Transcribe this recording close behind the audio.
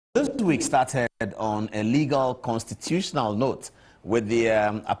This week started on a legal constitutional note with the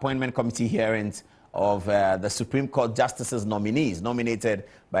appointment committee hearings of the Supreme Court justices nominees nominated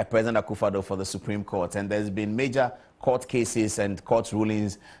by President Akufo-Addo for the Supreme Court. And there's been major court cases and court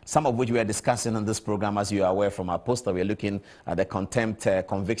rulings, some of which we are discussing on this program. As you are aware from our poster, we're looking at the contempt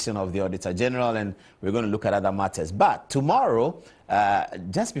conviction of the Auditor General, and we're going to look at other matters. But tomorrow,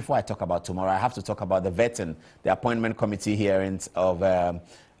 just before I talk about tomorrow, I have to talk about the vetting, the appointment committee hearings of the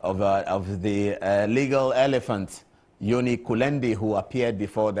legal elephant, Yoni Kulendi, who appeared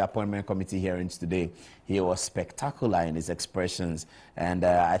before the appointment committee hearings today. He was spectacular in his expressions, and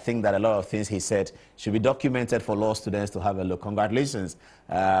I think that a lot of things he said should be documented for law students to have a look. Congratulations,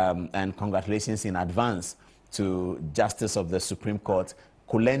 and congratulations in advance to Justice of the Supreme Court,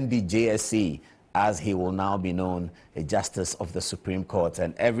 Kulendi JSC, as he will now be known, a Justice of the Supreme Court.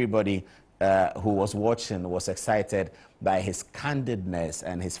 And everybody who was watching was excited by his candidness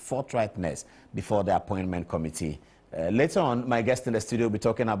and his forthrightness before the appointment committee. Later on, my guest in the studio will be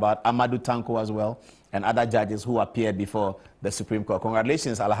talking about Amadou Tanko as well and other judges who appeared before the Supreme Court.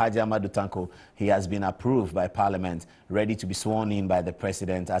 Congratulations, Alhaji Amadou Tanko. He has been approved by Parliament, ready to be sworn in by the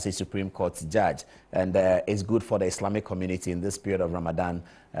President as a Supreme Court judge. And it's good for the Islamic community in this period of Ramadan.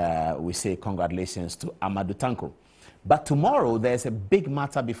 We say congratulations to Amadou Tanko. But tomorrow, there's a big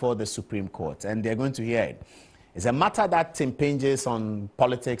matter before the Supreme Court, and they're going to hear it. It's a matter that impinges on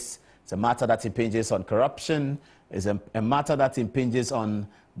politics. It's a matter that impinges on corruption. It's a matter that impinges on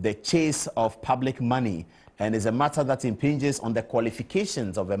the chase of public money. And it's a matter that impinges on the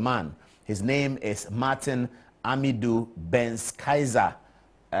qualifications of a man. His name is Martin Amidu Benz-Kaiser.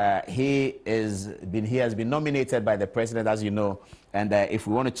 He has been nominated by the President, as you know. And if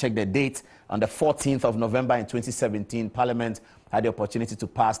we want to check the date, on the 14th of November in 2017, Parliament had the opportunity to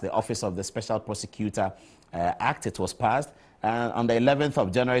pass the Office of the Special Prosecutor Act. It was passed. And on the 11th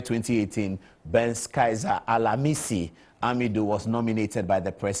of January 2018, Benz-Kaiser Alamisi Amidu was nominated by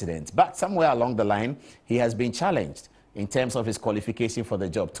the President. But somewhere along the line, he has been challenged in terms of his qualification for the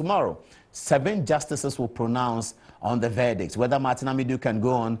job. Tomorrow, 7 justices will pronounce on the verdicts, whether Martin Amidu can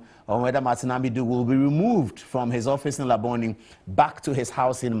go on or whether Martin Amidu will be removed from his office in Laboni back to his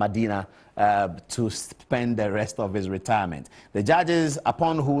house in Medina to spend the rest of his retirement. The judges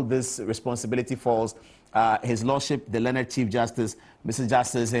upon who this responsibility falls, His Lordship, the Learned Chief Justice, Mr.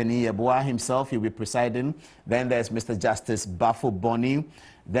 Justice Eni Yeboah himself, he'll be presiding. Then there's Mr. Justice Bafo Boni.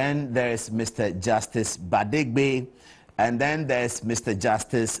 Then there's Mr. Justice Badegbe. And then there's Mr.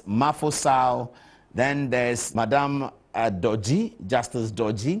 Justice Mafosao. Then there's Madame Doji, Justice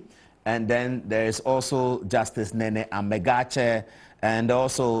Doji. And then there's also Justice Nene Amegachere and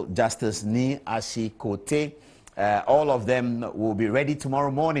also Justice Ni Ashi Kote. All of them will be ready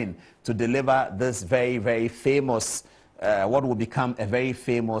tomorrow morning to deliver this very, very famous, what will become a very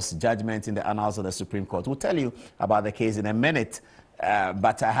famous judgment in the annals of the Supreme Court. We'll tell you about the case in a minute,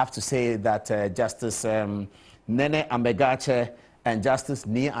 but I have to say that Justice Nene Amegachere and Justice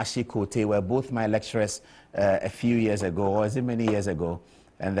Ni Ashi Kote were both my lecturers a few years ago, or is it many years ago?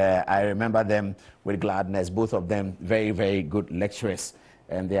 And I remember them with gladness, both of them very, very good lecturers.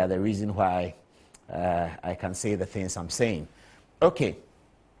 And they are the reason why I can say the things I'm saying. Okay,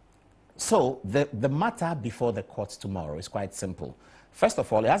 so the matter before the court tomorrow is quite simple. First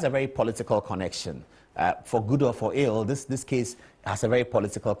of all, it has a very political connection. For good or for ill, this case has a very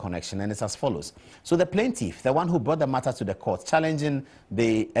political connection, and it's as follows. So the plaintiff, the one who brought the matter to the court, challenging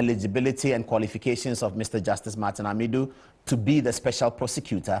the eligibility and qualifications of Mr. Justice Martin Amidu to be the special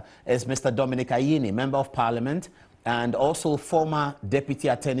prosecutor, is Mr. Dominic Ayini, Member of Parliament, and also former Deputy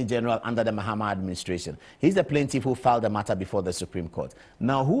Attorney General under the Mahama administration. He's the plaintiff who filed the matter before the Supreme Court.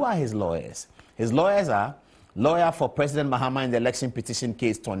 Now, who are his lawyers? His lawyers are lawyer for President Mahama in the election petition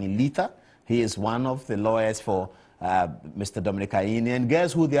case, Tony Letha. He is one of the lawyers for Mr. Dominic Ayini. And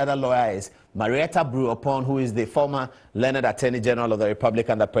guess who the other lawyer is? Marietta Brew-Opon, who is the former Learned Attorney General of the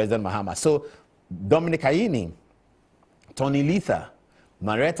Republic under President Mahama. So Dominic Ayini, Tony Letha,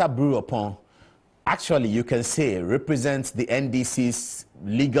 Marietta Brew-Opon, actually, you can say, represents the NDC's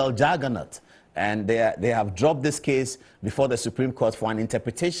legal juggernaut. And they have dropped this case before the Supreme Court for an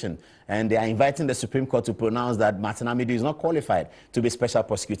interpretation. And they are inviting the Supreme Court to pronounce that Martin Amidu is not qualified to be special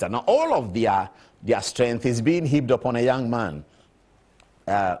prosecutor. Now, all of their strength is being heaped upon a young man,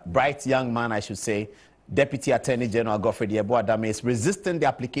 bright young man, I should say. Deputy Attorney General Godfrey Yeboah is resisting the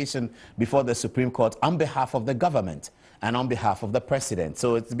application before the Supreme Court on behalf of the government and on behalf of the President.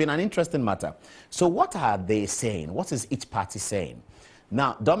 So it's been an interesting matter. So what are they saying? What is each party saying?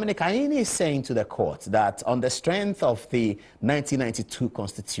 Now, Dominic Ayini is saying to the court that on the strength of the 1992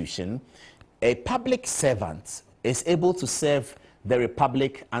 Constitution, a public servant is able to serve the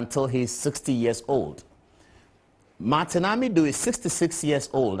republic until he's 60 years old. Martin Amidu is 66 years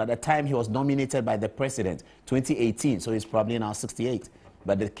old at the time he was nominated by the president, 2018, so he's probably now 68.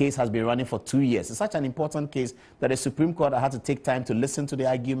 But the case has been running for 2 years. It's such an important case that the Supreme Court had to take time to listen to the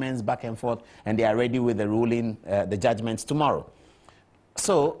arguments back and forth, and they are ready with the ruling, the judgments tomorrow.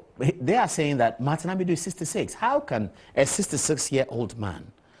 So they are saying that Martin Amidu is 66. How can a 66-year-old man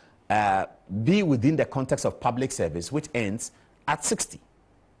be within the context of public service, which ends at 60?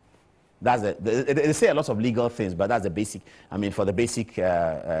 That's they say a lot of legal things, but that's the basic, I mean, for the basic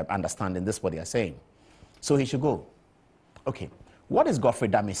understanding, this is what they are saying. So he should go. Okay. What is Godfrey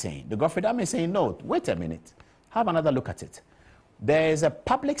Dame saying? The Godfrey Dame is saying, no, wait a minute. Have another look at it. There is a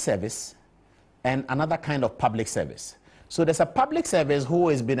public service and another kind of public service. So there's a public service who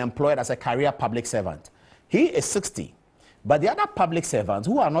has been employed as a career public servant. He is 60. But the other public servants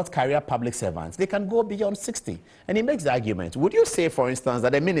who are not career public servants, they can go beyond 60. And he makes the argument. Would you say, for instance,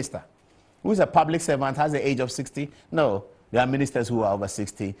 that a minister who is a public servant has the age of 60? No. There are ministers who are over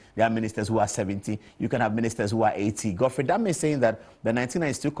 60. There are ministers who are 70. You can have ministers who are 80. Godfrey Dame is saying that the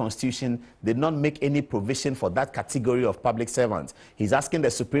 1992 Constitution did not make any provision for that category of public servants. He's asking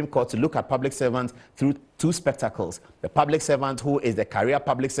the Supreme Court to look at public servants through two spectacles. The public servant who is the career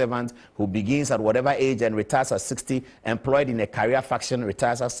public servant who begins at whatever age and retires at 60, employed in a career faction,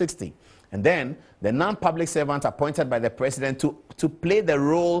 retires at 60. And then the non-public servant appointed by the president to play the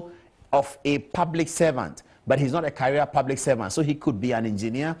role of a public servant. But he's not a career public servant, so he could be an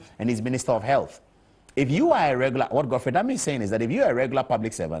engineer and he's Minister of Health. If you are a regular, what Godfrey Dame is saying is that if you are a regular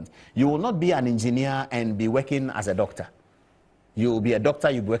public servant, you will not be an engineer and be working as a doctor. You will be a doctor,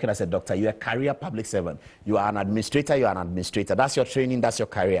 you'll be working as a doctor. You're a career public servant. You are an administrator, you are an administrator. That's your training, that's your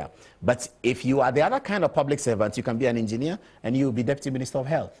career. But if you are the other kind of public servant, you can be an engineer and you will be Deputy Minister of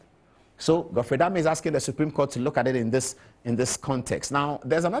Health. So Godfrey Dame is asking the Supreme Court to look at it in this context. Now,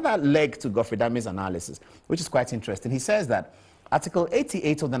 there's another leg to Godfrey Dame's analysis, which is quite interesting. He says that Article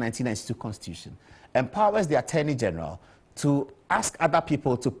 88 of the 1992 Constitution empowers the Attorney General to ask other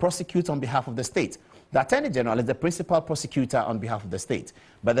people to prosecute on behalf of the state. The Attorney General is the principal prosecutor on behalf of the state.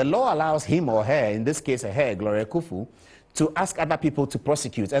 But the law allows him or her, in this case her, Gloria Kufu, to ask other people to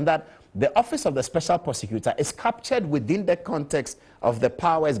prosecute, and that the office of the Special Prosecutor is captured within the context of the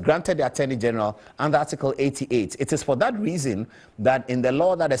powers granted the Attorney General under Article 88. It is for that reason that in the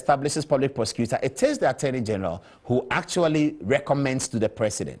law that establishes public prosecutor, it is the Attorney General who actually recommends to the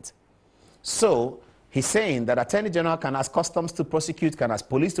President. So he's saying that Attorney General can ask customs to prosecute, can ask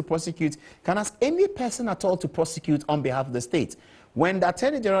police to prosecute, can ask any person at all to prosecute on behalf of the state. When the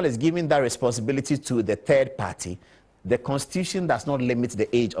Attorney General is giving that responsibility to the third party, the Constitution does not limit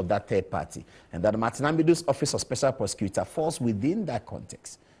the age of that third party, and that Martin Amidu's office of Special Prosecutor falls within that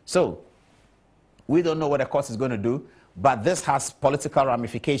context. So we don't know what the court is going to do, but this has political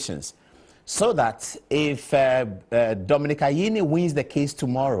ramifications. So that if Dominic Ayini wins the case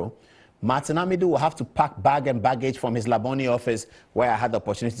tomorrow, Martin Amidu will have to pack bag and baggage from his Laboni office, where I had the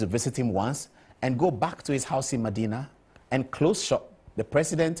opportunity to visit him once, and go back to his house in Medina and close shop. The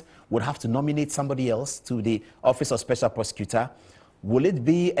president would have to nominate somebody else to the office of Special Prosecutor. Will it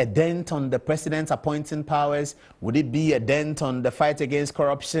be a dent on the president's appointing powers? Would it be a dent on the fight against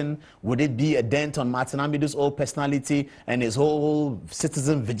corruption? Would it be a dent on Martin Amidu's whole personality and his whole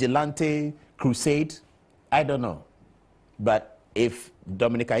citizen vigilante crusade? I don't know. But if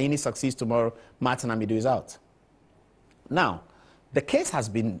Dominic Ayini succeeds tomorrow, Martin Amidu is out. Now, the case has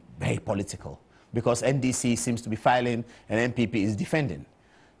been very political, because NDC seems to be filing and NPP is defending.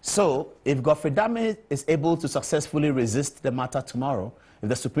 So if Godfrey Dame is able to successfully resist the matter tomorrow, if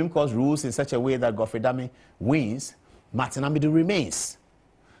the Supreme Court rules in such a way that Godfrey Dame wins, Martin Amidu remains.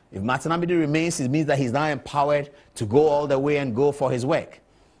 If Martin Amidu remains, it means that he's now empowered to go all the way and go for his work.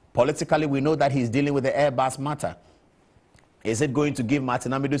 Politically, we know that he's dealing with the Airbus matter. Is it going to give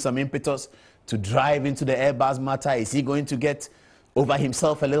Martin Amidu some impetus to drive into the Airbus matter? Is he going to get over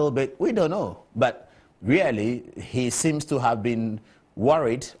himself a little bit? We don't know. But really, he seems to have been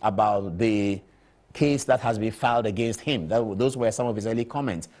worried about the case that has been filed against him. Those were some of his early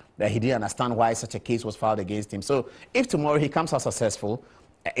comments, that he didn't understand why such a case was filed against him. So if tomorrow he comes out successful,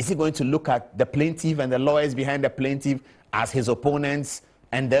 is he going to look at the plaintiff and the lawyers behind the plaintiff as his opponents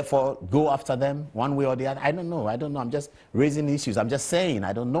and therefore go after them one way or the other? I don't know. I'm just raising issues. I'm just saying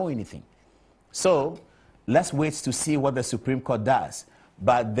I don't know anything. So let's wait to see what the Supreme Court does.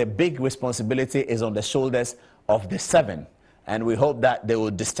 But the big responsibility is on the shoulders of the 7. And we hope that they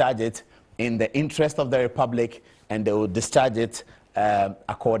will discharge it in the interest of the Republic, and they will discharge it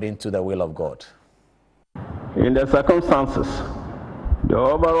according to the will of God. In the circumstances, the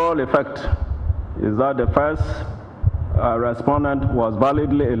overall effect is that the first respondent was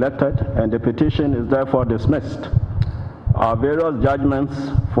validly elected, and the petition is therefore dismissed. Our various judgments,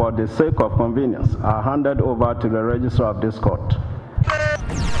 for the sake of convenience, are handed over to the registrar of this court.